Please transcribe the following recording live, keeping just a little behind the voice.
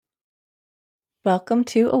Welcome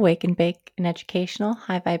to Awake and Bake, an educational,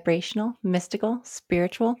 high vibrational, mystical,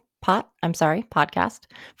 spiritual podcast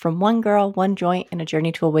from one girl, one joint, and a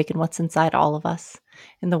journey to awaken what's inside all of us.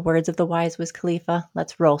 In the words of the wise Wiz Khalifa,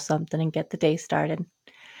 let's roll something and get the day started.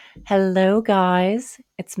 Hello, guys.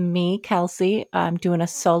 It's me, Kelsey. I'm doing a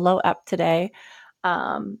solo ep today.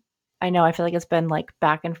 I know I feel like it's been like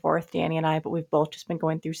back and forth, Dani and I, but we've both just been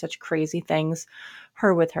going through such crazy things.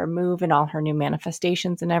 Her with her move and all her new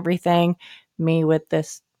manifestations and everything. Me with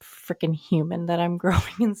this freaking human that I'm growing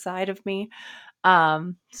inside of me.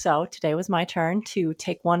 So today was my turn to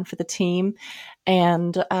take one for the team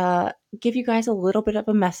and give you guys a little bit of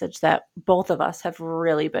a message that both of us have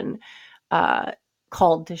really been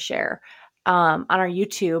called to share. On our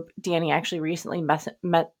YouTube, Dani actually recently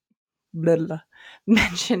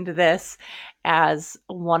mentioned this as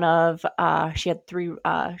one of she had three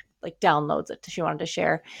like downloads that she wanted to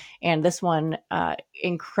share, and this one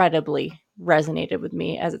incredibly resonated with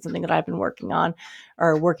me as it's something that I've been working on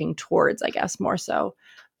or working towards, I guess, more so.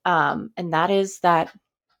 And that is that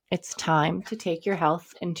it's time to take your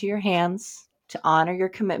health into your hands, to honor your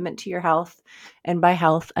commitment to your health. And by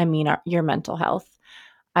health, I mean your mental health.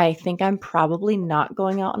 I think I'm probably not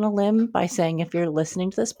going out on a limb by saying if you're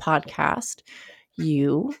listening to this podcast,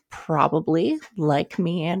 you probably, like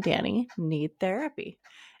me and Dani, need therapy.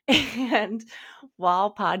 And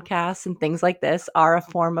while podcasts and things like this are a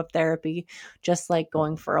form of therapy, just like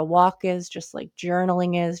going for a walk is, just like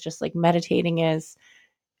journaling is, just like meditating is,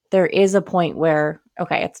 there is a point where,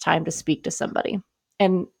 okay, it's time to speak to somebody.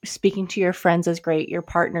 And speaking to your friends is great, your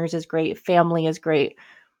partners is great, family is great,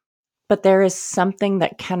 but there is something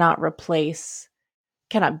that cannot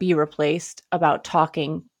be replaced about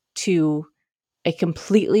talking to a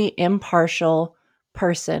completely impartial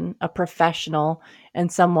person, a professional, and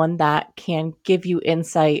someone that can give you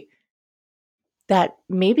insight that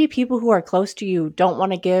maybe people who are close to you don't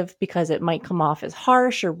want to give because it might come off as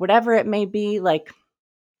harsh or whatever it may be. Like,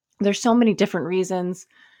 there's so many different reasons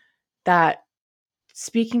that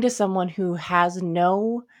speaking to someone who has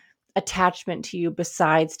no attachment to you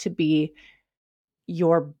besides to be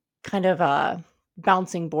your kind of a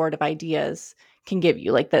bouncing board of ideas can give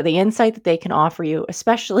you, like the insight that they can offer you,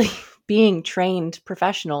 especially being trained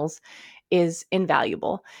professionals, is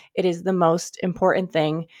invaluable. It is the most important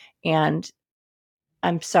thing. And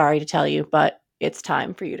I'm sorry to tell you, but it's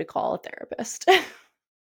time for you to call a therapist.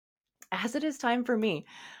 As it is time for me.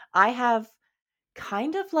 I have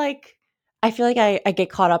kind of like, I feel like I get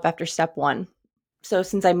caught up after step one. So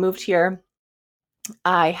since I moved here,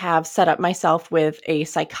 I have set up myself with a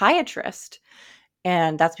psychiatrist.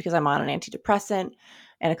 And that's because I'm on an antidepressant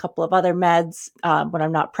and a couple of other meds when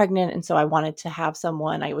I'm not pregnant. And so I wanted to have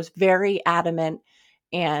someone. I was very adamant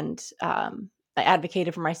and I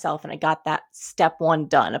advocated for myself, and I got that step one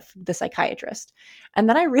done of the psychiatrist. And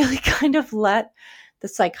then I really kind of let the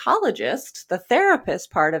psychologist, the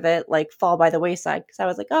therapist part of it, like fall by the wayside because I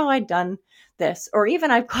was like, oh, I'd done this. Or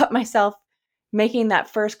even I've caught myself making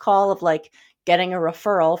that first call of like getting a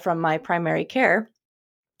referral from my primary care,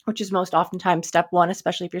 which is most oftentimes step one,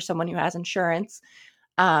 especially if you're someone who has insurance,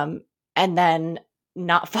 and then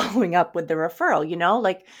not following up with the referral.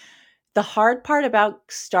 Like, the hard part about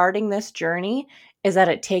starting this journey is that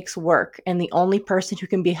it takes work. And the only person who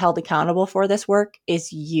can be held accountable for this work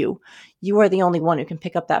is you. You are the only one who can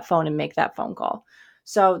pick up that phone and make that phone call.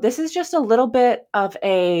 So this is just a little bit of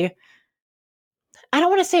I don't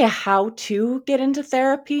want to say a how to get into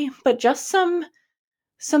therapy, but just some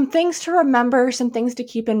things to remember, some things to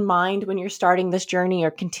keep in mind when you're starting this journey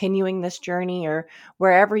or continuing this journey or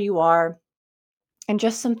wherever you are. And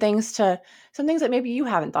just some things that maybe you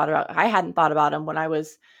haven't thought about. I hadn't thought about them when I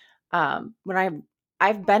was,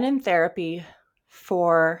 I've been in therapy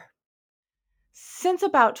since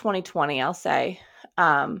about 2020, I'll say.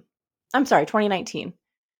 I'm sorry, 2019.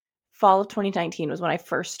 Fall of 2019 was when I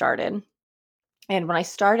first started. And when I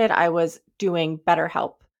started, I was doing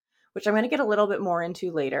BetterHelp, which I'm going to get a little bit more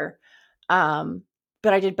into later. But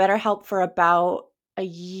I did BetterHelp for about a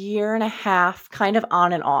year and a half, kind of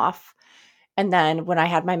on and off. And then when I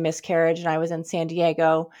had my miscarriage and I was in San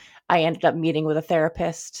Diego, I ended up meeting with a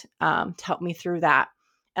therapist to help me through that.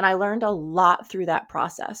 And I learned a lot through that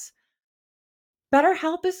process.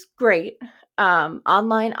 BetterHelp is great.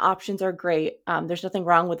 Online options are great. There's nothing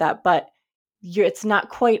wrong with that, but it's not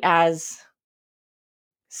quite as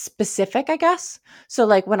specific, I guess. So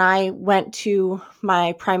like when I went to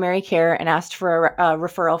my primary care and asked for a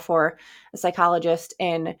referral for a psychologist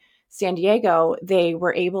in San Diego, they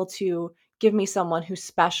were able to give me someone who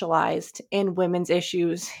specialized in women's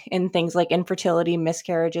issues, in things like infertility,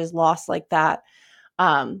 miscarriages, loss, like that.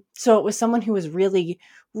 So it was someone who was really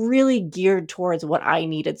really geared towards what I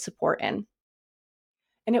needed support in.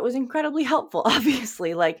 And it was incredibly helpful,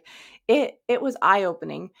 obviously. Like it was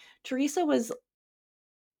eye-opening. Teresa was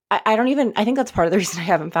I don't even I think that's part of the reason I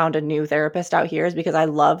haven't found a new therapist out here is because I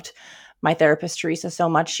loved my therapist Teresa so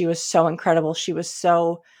much. She was so incredible. She was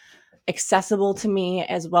so accessible to me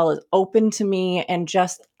as well as open to me and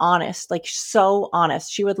just honest, like so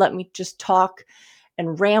honest. She would let me just talk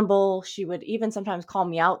and ramble. She would even sometimes call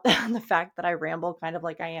me out on the fact that I ramble kind of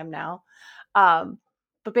like I am now. Um,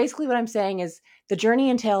 but basically what I'm saying is the journey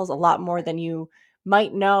entails a lot more than you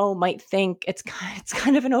might know, might think. It's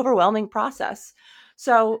kind of an overwhelming process.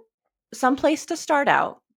 So some place to start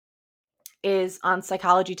out is on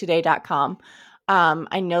psychologytoday.com.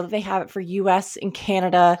 I know that they have it for US and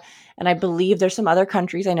Canada, and I believe there's some other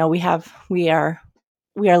countries. I know we are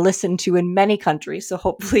listened to in many countries, so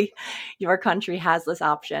hopefully your country has this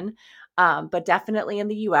option. But definitely in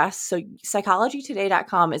the US. So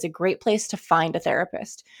psychologytoday.com is a great place to find a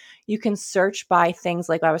therapist. You can search by things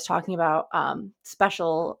like I was talking about,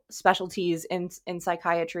 specialties in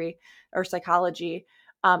psychiatry or psychology,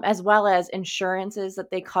 as well as insurances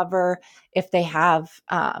that they cover, if they have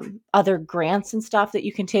other grants and stuff that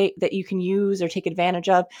you can take, that you can use or take advantage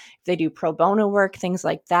of, if they do pro bono work, things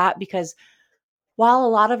like that. Because while a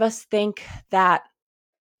lot of us think that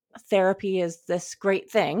therapy is this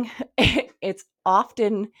great thing, it's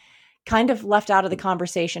often kind of left out of the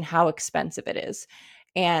conversation how expensive it is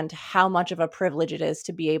and how much of a privilege it is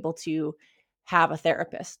to be able to have a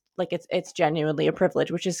therapist. Like it's genuinely a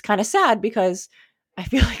privilege, which is kind of sad because I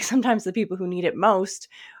feel like sometimes the people who need it most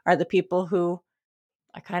are the people who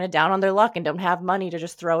are kind of down on their luck and don't have money to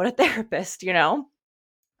just throw at a therapist, you know?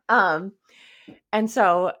 Um, and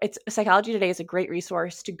so it's Psychology Today is a great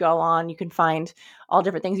resource to go on. You can find all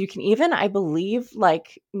different things. You can even, I believe,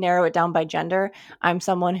 like narrow it down by gender. I'm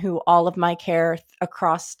someone who all of my care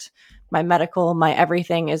across my medical, my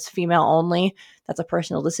everything is female only. That's a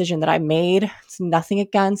personal decision that I made. It's nothing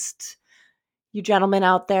against you gentlemen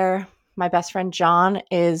out there. My best friend John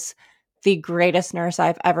is the greatest nurse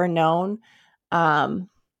I've ever known. And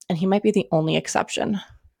he might be the only exception.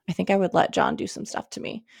 I think I would let John do some stuff to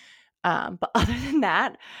me. But other than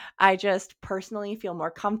that, I just personally feel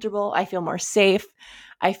more comfortable. I feel more safe.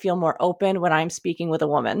 I feel more open when I'm speaking with a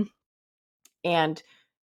woman. And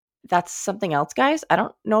that's something else, guys. I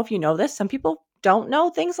don't know if you know this. Some people don't know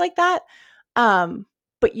things like that.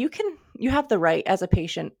 But you have the right as a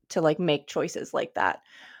patient to like make choices like that.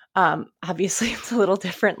 Obviously it's a little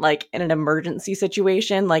different, like in an emergency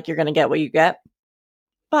situation, like you're going to get what you get.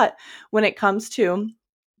 But when it comes to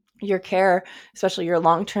your care, especially your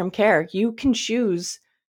long-term care, you can choose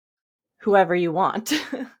whoever you want.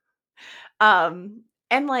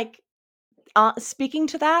 And like speaking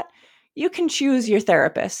to that, you can choose your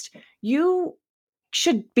therapist. You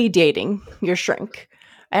should be dating your shrink.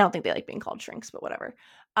 I don't think they like being called shrinks, but whatever.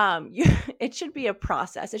 You, it should be a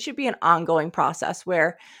process. It should be an ongoing process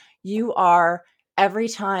where you are every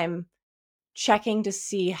time checking to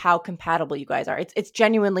see how compatible you guys are. It's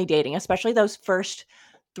genuinely dating, especially those first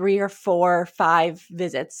 3 or 4, 5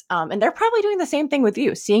 visits. And they're probably doing the same thing with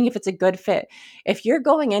you, seeing if it's a good fit. If you're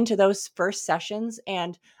going into those first sessions,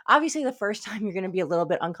 and obviously the first time you're going to be a little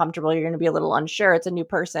bit uncomfortable, you're going to be a little unsure, it's a new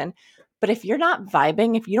person. But if you're not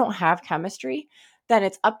vibing, if you don't have chemistry, then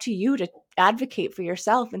it's up to you to advocate for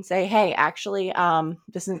yourself and say, hey, actually,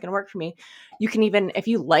 this isn't going to work for me. You can even, if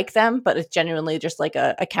you like them, but it's genuinely just like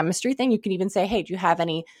a chemistry thing, you can even say, hey, do you have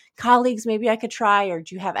any colleagues maybe I could try? Or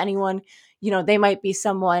do you have anyone, they might be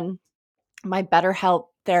someone. My BetterHelp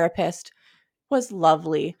therapist was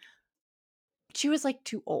lovely. She was like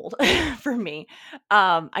too old for me.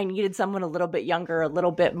 I needed someone a little bit younger, a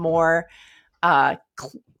little bit more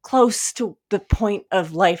close to the point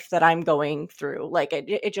of life that I'm going through. Like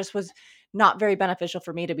it just was not very beneficial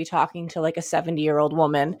for me to be talking to like a 70-year-old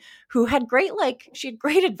woman who had she had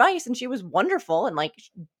great advice and she was wonderful and like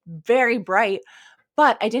very bright,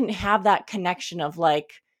 but I didn't have that connection of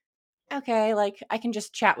like, okay, like I can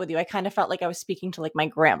just chat with you. I kind of felt like I was speaking to like my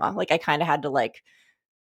grandma. Like I kind of had to like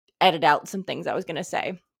edit out some things I was going to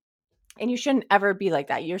say. And you shouldn't ever be like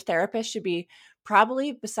that. Your therapist should be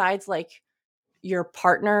probably, besides like your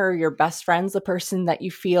partner or your best friends, the person that you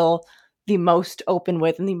feel the most open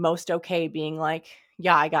with and the most okay being like,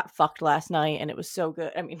 yeah, I got fucked last night and it was so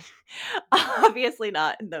good. I mean, obviously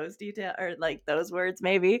not in those detail or like those words,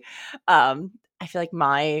 maybe. I feel like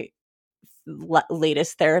my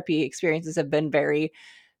latest therapy experiences have been very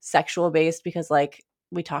sexual based because like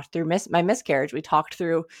we talked through my miscarriage. We talked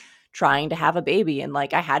through trying to have a baby and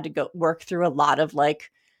like I had to go work through a lot of like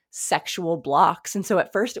sexual blocks. And so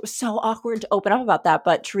at first it was so awkward to open up about that,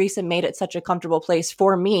 but Teresa made it such a comfortable place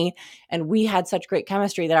for me. And we had such great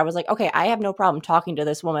chemistry that I was like, okay, I have no problem talking to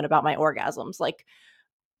this woman about my orgasms. Like,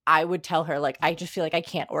 I would tell her, like, I just feel like I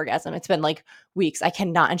can't orgasm. It's been like weeks. I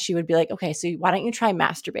cannot. And she would be like, okay, so why don't you try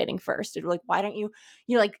masturbating first? And like, why don't you,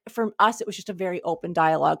 like for us, it was just a very open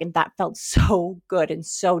dialogue. And that felt so good and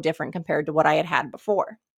so different compared to what I had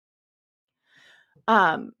before.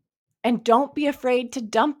 And don't be afraid to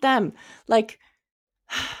dump them. Like,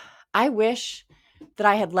 I wish that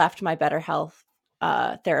I had left my Better Health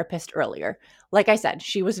therapist earlier. Like I said,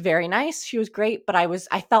 she was very nice. She was great, but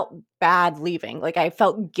I felt bad leaving. Like, I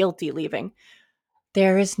felt guilty leaving.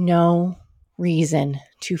 There is no reason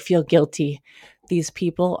to feel guilty. These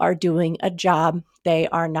people are doing a job. They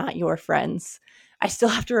are not your friends. I still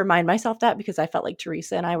have to remind myself that because I felt like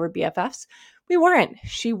Teresa and I were BFFs. We weren't.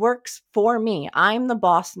 She works for me. I'm the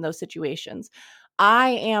boss in those situations.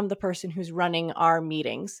 I am the person who's running our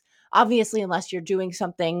meetings. Obviously, unless you're doing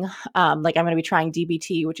something like I'm going to be trying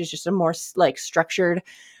DBT, which is just a more like structured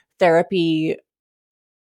therapy.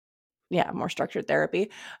 Yeah, more structured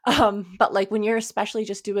therapy. But like when you're especially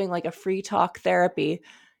just doing like a free talk therapy,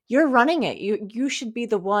 you're running it. You should be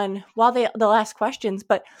the one while they'll ask questions,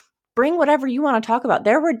 but bring whatever you want to talk about.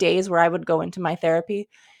 There were days where I would go into my therapy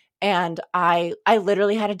and I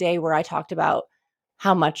literally had a day where I talked about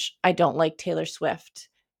how much I don't like Taylor Swift.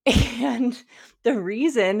 And the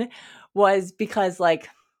reason was because like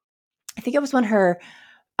I think it was when her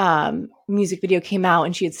music video came out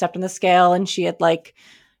and she had stepped on the scale and she had like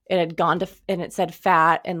it had gone to and it said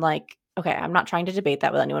fat and like okay, I'm not trying to debate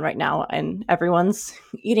that with anyone right now, and everyone's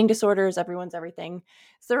eating disorders, everyone's everything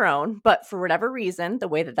is their own, but for whatever reason the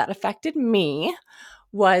way that affected me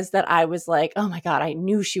was that I was like, oh my god, I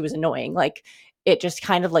knew she was annoying. Like it just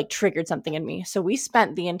kind of like triggered something in me. So we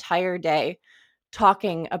spent the entire day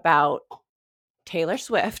talking about Taylor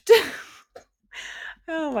Swift.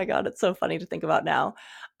 Oh my god, it's so funny to think about now.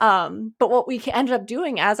 But what we ended up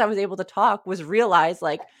doing as I was able to talk was realize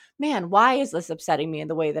like, man, why is this upsetting me in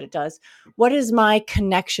the way that it does? What is my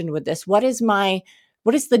connection with this? What is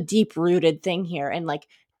the deep rooted thing here? And like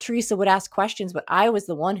Teresa would ask questions, but I was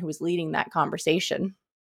the one who was leading that conversation.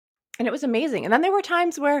 And it was amazing. And then there were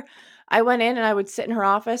times where I went in and I would sit in her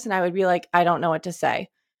office and I would be like, I don't know what to say.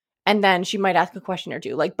 And then she might ask a question or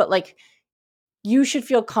two. Like, but like you should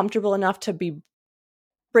feel comfortable enough to be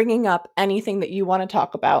bringing up anything that you want to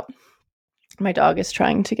talk about. My dog is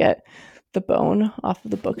trying to get the bone off of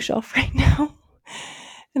the bookshelf right now.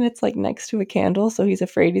 And it's like next to a candle. So he's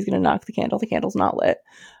afraid he's going to knock the candle. The candle's not lit.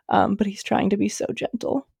 But he's trying to be so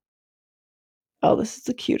gentle. Oh, this is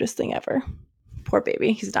the cutest thing ever. Poor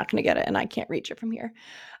baby. He's not going to get it. And I can't reach it from here.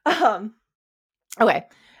 Okay.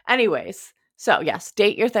 Anyways. So yes,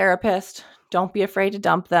 date your therapist. Don't be afraid to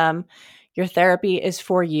dump them. Your therapy is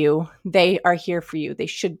for you. They are here for you. They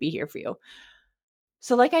should be here for you.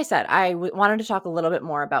 So like I said, I wanted to talk a little bit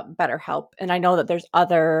more about BetterHelp. And I know that there's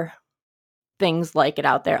other things like it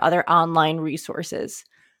out there, other online resources.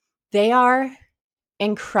 They are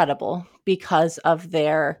incredible because of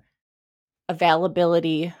their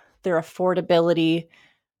availability, their affordability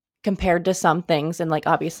compared to some things. And like,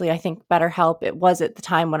 obviously, I think BetterHelp, it was at the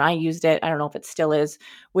time when I used it, I don't know if it still is,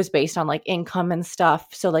 was based on like income and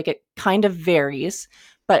stuff. So like it kind of varies,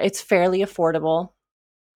 but it's fairly affordable.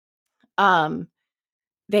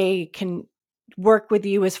 They can work with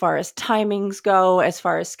you as far as timings go, as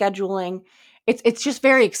far as scheduling. It's just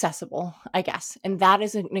very accessible, I guess. And that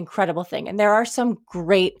is an incredible thing. And there are some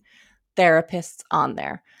great therapists on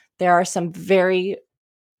there. There are some very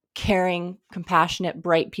caring, compassionate,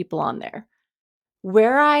 bright people on there.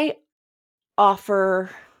 Where I offer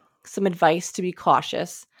some advice to be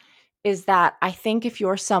cautious is that I think if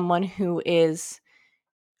you're someone who is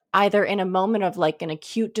either in a moment of like an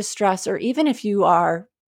acute distress, or even if you are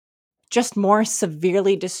just more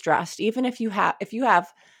severely distressed, even if you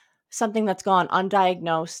have something that's gone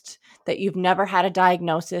undiagnosed, that you've never had a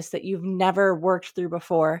diagnosis, that you've never worked through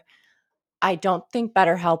before, I don't think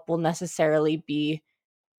BetterHelp will necessarily be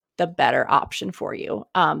the better option for you.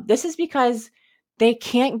 This is because they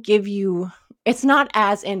can't give you, it's not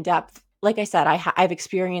as in-depth. Like I said, I've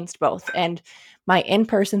experienced both, and my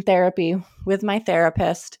in-person therapy with my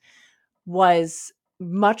therapist was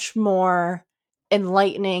much more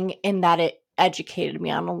enlightening in that it educated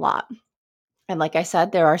me on a lot. And like I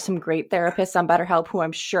said, there are some great therapists on BetterHelp who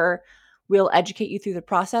I'm sure will educate you through the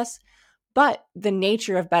process. But the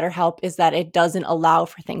nature of BetterHelp is that it doesn't allow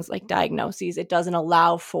for things like diagnoses. It doesn't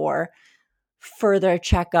allow for further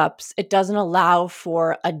checkups. It doesn't allow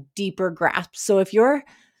for a deeper grasp. So if you're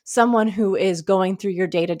someone who is going through your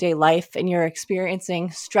day-to-day life and you're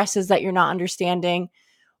experiencing stresses that you're not understanding,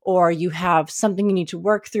 or you have something you need to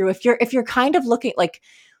work through, if you're kind of looking like,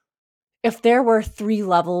 if there were 3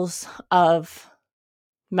 levels of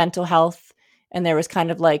mental health and there was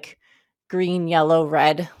kind of like green, yellow,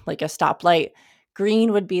 red, like a stoplight,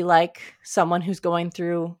 green would be like someone who's going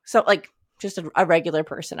through, so like just a regular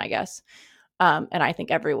person, I guess. And I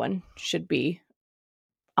think everyone should be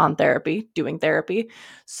on therapy, doing therapy.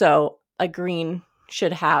 So a green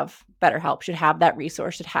should have better help, should have that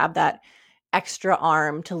resource, should have that extra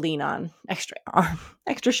arm to lean on, extra arm,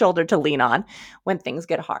 extra shoulder to lean on when things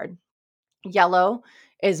get hard. Yellow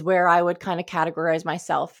is where I would kind of categorize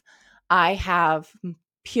myself. I have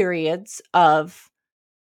periods of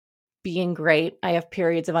being great. I have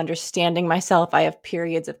periods of understanding myself. I have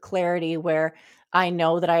periods of clarity where I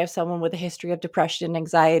know that I have someone with a history of depression,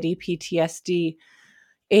 anxiety, PTSD,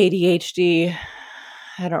 ADHD.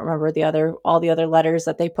 I don't remember all the other letters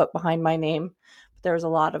that they put behind my name, but there was a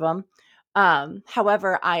lot of them.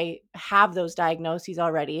 However, I have those diagnoses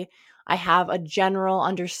already. I have a general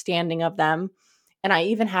understanding of them, and I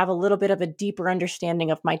even have a little bit of a deeper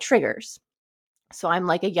understanding of my triggers. So I'm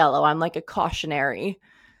like a yellow, I'm like a cautionary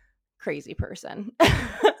crazy person.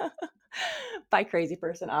 By crazy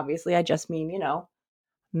person, obviously, I just mean,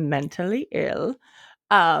 mentally ill.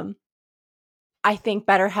 Um, I think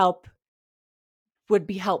BetterHelp would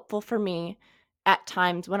be helpful for me at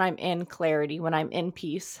times when I'm in clarity, when I'm in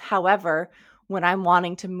peace. However, when I'm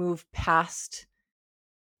wanting to move past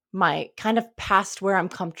my kind of past where I'm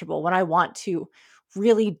comfortable, when I want to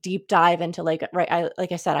really deep dive into like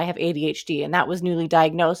I said, I have ADHD, and that was newly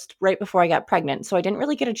diagnosed right before I got pregnant. So I didn't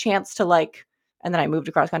really get a chance to and then I moved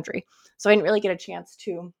across country. So I didn't really get a chance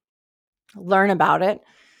to learn about it,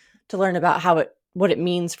 to learn about what it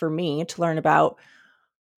means for me, to learn about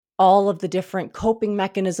all of the different coping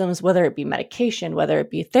mechanisms, whether it be medication, whether it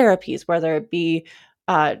be therapies, whether it be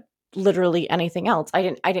uh, literally anything else. I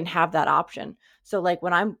didn't have that option. So like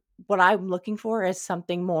what I'm looking for is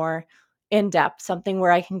something more in depth, something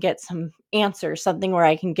where I can get some answers, something where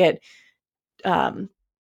I can get um,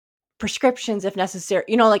 prescriptions if necessary.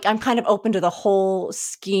 Like I'm kind of open to the whole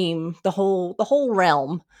scheme, the whole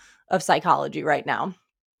realm of psychology right now.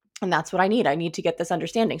 And that's what I need. I need to get this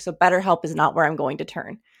understanding. So BetterHelp is not where I'm going to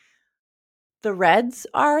turn. The reds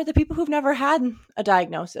are the people who've never had a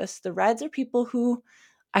diagnosis. The reds are people who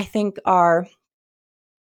I think are,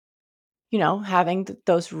 having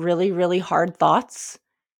those really, really hard thoughts,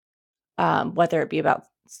 whether it be about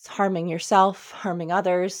harming yourself, harming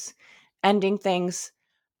others, ending things.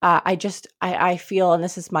 I feel, and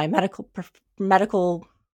this is my medical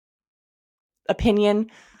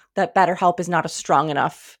opinion, that BetterHelp is not a strong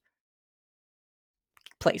enough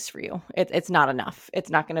place for you. It's not enough.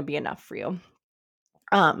 It's not going to be enough for you.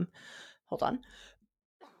 Hold on.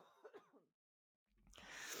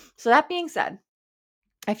 So that being said,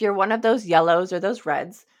 if you're one of those yellows or those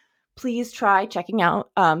reds, please try checking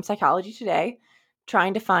out Psychology Today,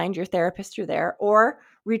 trying to find your therapist through there, or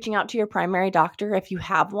reaching out to your primary doctor if you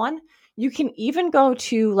have one. You can even go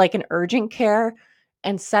to like an urgent care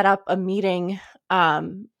and set up a meeting,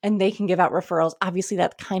 and they can give out referrals. Obviously,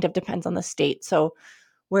 that kind of depends on the state. So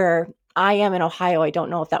where I am in Ohio, I don't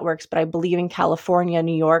know if that works, but I believe in California,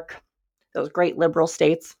 New York, those great liberal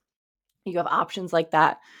states, you have options like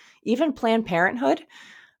that. Even Planned Parenthood,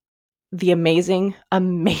 the amazing,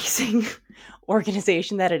 amazing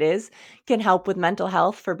organization that it is, can help with mental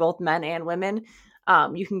health for both men and women.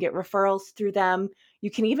 You can get referrals through them.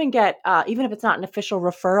 You can even get, even if it's not an official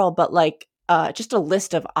referral, but just a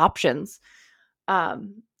list of options.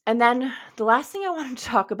 And then the last thing I wanted to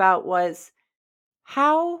talk about was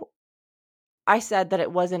how I said that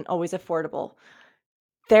it wasn't always affordable.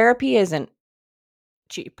 Therapy isn't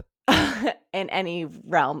cheap in any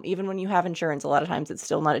realm. Even when you have insurance, a lot of times it's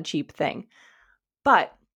still not a cheap thing.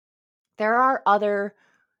 But there are other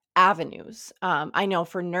avenues. I know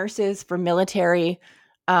for nurses, for military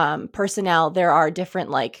personnel, there are different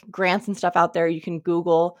like grants and stuff out there. You can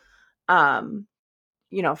Google,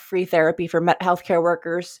 free therapy for healthcare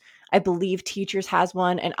workers. I believe teachers has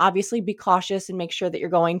one, and obviously be cautious and make sure that you're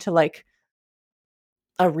going to like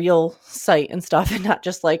a real site and stuff and not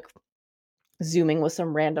just like Zooming with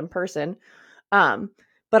some random person. Um,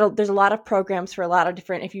 but there's a lot of programs for a lot of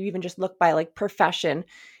different, if you even just look by like profession,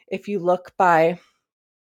 if you look by,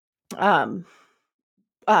 I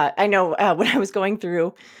know when I was going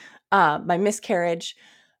through my miscarriage,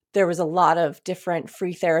 there was a lot of different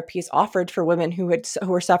free therapies offered for women who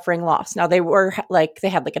were suffering loss. Now they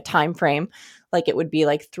had like a time frame, like it would be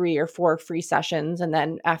like 3 or 4 free sessions, and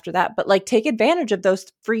then after that, but like take advantage of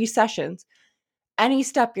those free sessions. any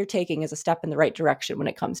step you're taking is a step in the right direction when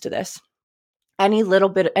it comes to this. Any little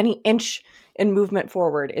bit, any inch in movement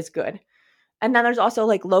forward is good. And then there's also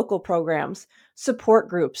like local programs, support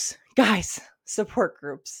groups. Guys, support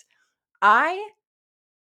groups. I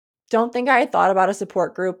don't think I had thought about a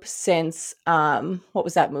support group since what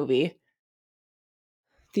was that movie?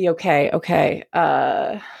 The okay.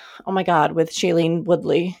 Oh my god, with Shailene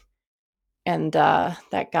Woodley and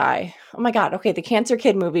that guy. Oh my god, okay, the Cancer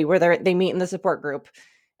Kid movie where they meet in the support group.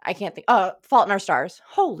 I can't think. Fault in Our Stars.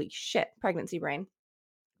 Holy shit, pregnancy brain.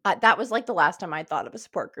 That was like the last time I thought of a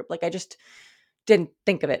support group. Like I just didn't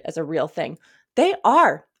think of it as a real thing. They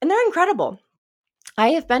are, and they're incredible.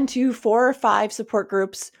 I have been to 4 or 5 support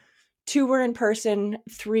groups. 2 were in person,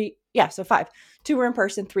 3, yeah, so 5. 2 were in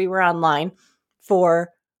person, 3 were online for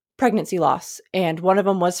pregnancy loss. And one of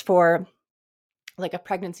them was for like a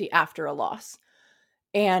pregnancy after a loss.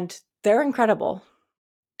 And they're incredible.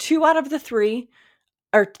 2 out of the 3,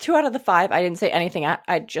 or 2 out of the 5, I didn't say anything at.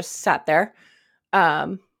 I just sat there.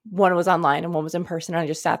 One was online and one was in person. And I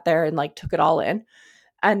just sat there and like took it all in.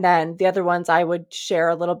 And then the other ones I would share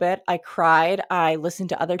a little bit. I cried. I listened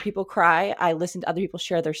to other people cry. I listened to other people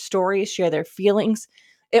share their stories, share their feelings.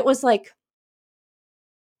 It was like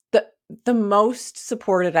the most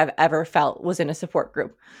supported I've ever felt was in a support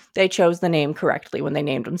group. They chose the name correctly when they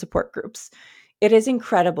named them support groups. It is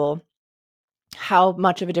incredible how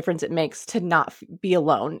much of a difference it makes to not be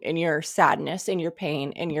alone in your sadness, in your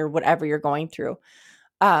pain, in your whatever you're going through.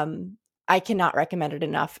 I cannot recommend it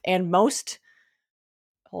enough. And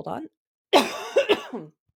hold on.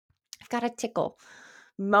 I've got a tickle.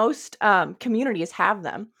 Most communities have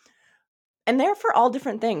them. And they're for all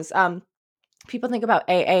different things. People think about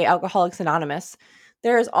AA, Alcoholics Anonymous.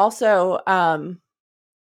 There is also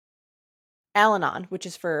Al-Anon, which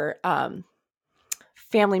is for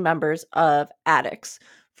family members of addicts,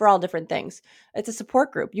 for all different things. It's a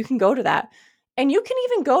support group. You can go to that. And you can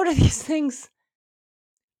even go to these things.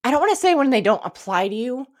 I don't want to say when they don't apply to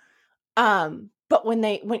you, but when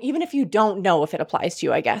even if you don't know if it applies to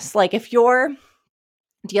you, I guess. Like if you're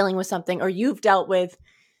dealing with something or you've dealt with,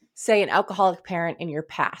 say, an alcoholic parent in your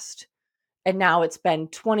past, and now it's been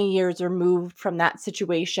 20 years removed from that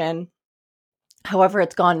situation, however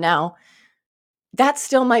it's gone now, that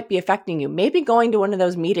still might be affecting you. Maybe going to one of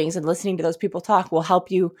those meetings and listening to those people talk will help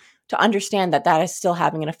you to understand that that is still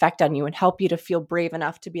having an effect on you and help you to feel brave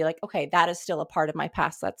enough to be like, okay, that is still a part of my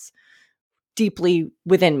past that's deeply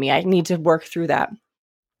within me. I need to work through that.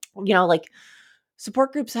 Like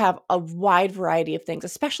support groups have a wide variety of things,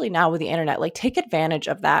 especially now with the internet. Like take advantage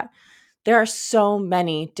of that. There are so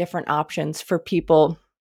many different options for people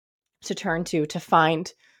to turn to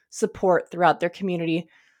find support throughout their community,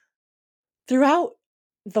 throughout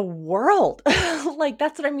the world. Like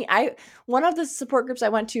that's what I mean. One of the support groups I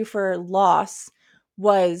went to for loss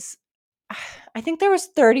was, I think there was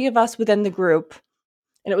 30 of us within the group,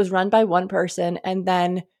 and it was run by one person. And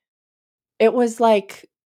then it was like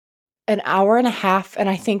an hour and a half, and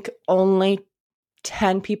I think only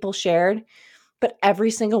 10 people shared. But every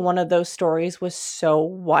single one of those stories was so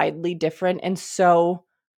widely different and so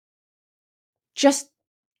just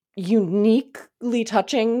uniquely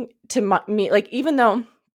touching to me. Like, even though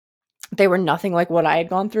they were nothing like what I had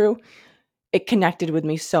gone through, it connected with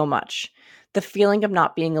me so much. The feeling of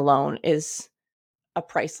not being alone is a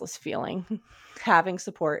priceless feeling. Having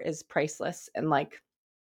support is priceless. And like,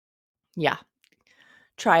 yeah,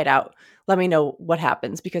 try it out. Let me know what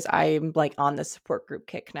happens, because I'm like on the support group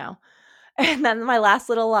kick now. And then my last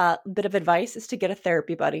little bit of advice is to get a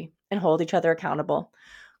therapy buddy and hold each other accountable.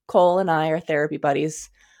 Cole and I are therapy buddies.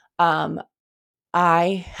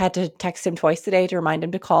 I had to text him twice today to remind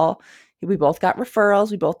him to call. We both got referrals.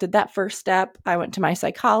 We both did that first step. I went to my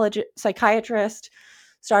psychiatrist,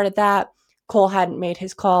 started that. Cole hadn't made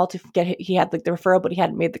his call to get, he had like the referral, but he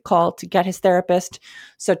hadn't made the call to get his therapist.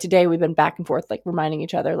 So today we've been back and forth, like reminding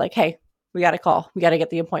each other, like, hey, we got to call. We got to get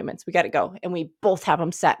the appointments. We got to go. And we both have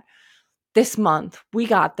them set this month. We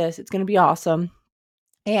got this. It's going to be awesome.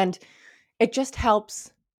 And it just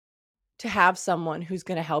helps to have someone who's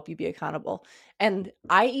going to help you be accountable. And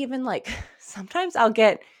I even like, sometimes I'll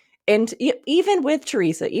get into, even with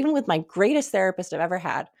Teresa, even with my greatest therapist I've ever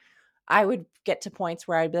had, I would get to points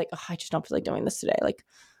where I'd be like, oh, I just don't feel like doing this today. Like,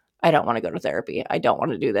 I don't want to go to therapy. I don't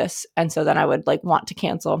want to do this. And so then I would like want to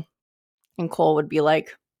cancel. And Cole would be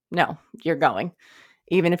like, no, you're going.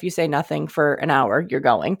 Even if you say nothing for an hour, you're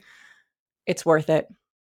going. It's worth it.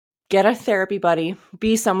 Get a therapy buddy.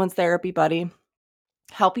 Be someone's therapy buddy.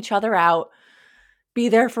 Help each other out. Be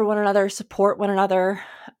there for one another. Support one another.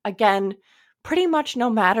 Again, pretty much no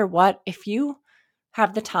matter what, if you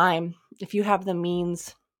have the time, if you have the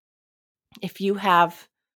means, If you have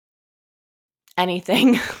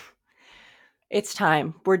anything, it's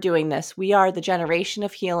time. We're doing this. We are the generation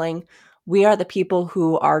of healing. We are the people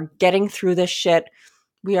who are getting through this shit.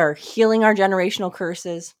 We are healing our generational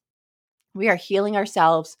curses. We are healing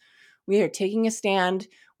ourselves. We are taking a stand.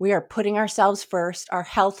 We are putting ourselves first, our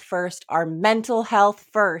health first, our mental health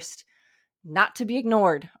first, not to be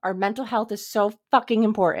ignored. Our mental health is so fucking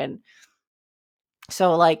important.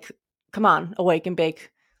 So, like, come on, Awake and Bake.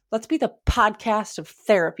 Let's be the podcast of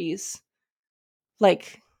therapies.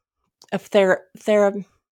 Like, of therapiers.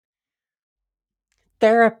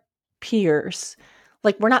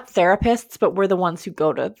 Like, we're not therapists, but we're the ones who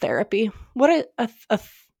go to therapy. What a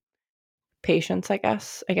patients, I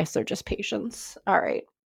guess. I guess they're just patients. All right.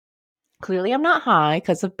 Clearly, I'm not high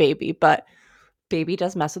because of baby, but baby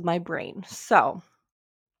does mess with my brain. So,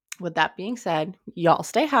 with that being said, y'all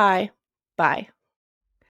stay high. Bye.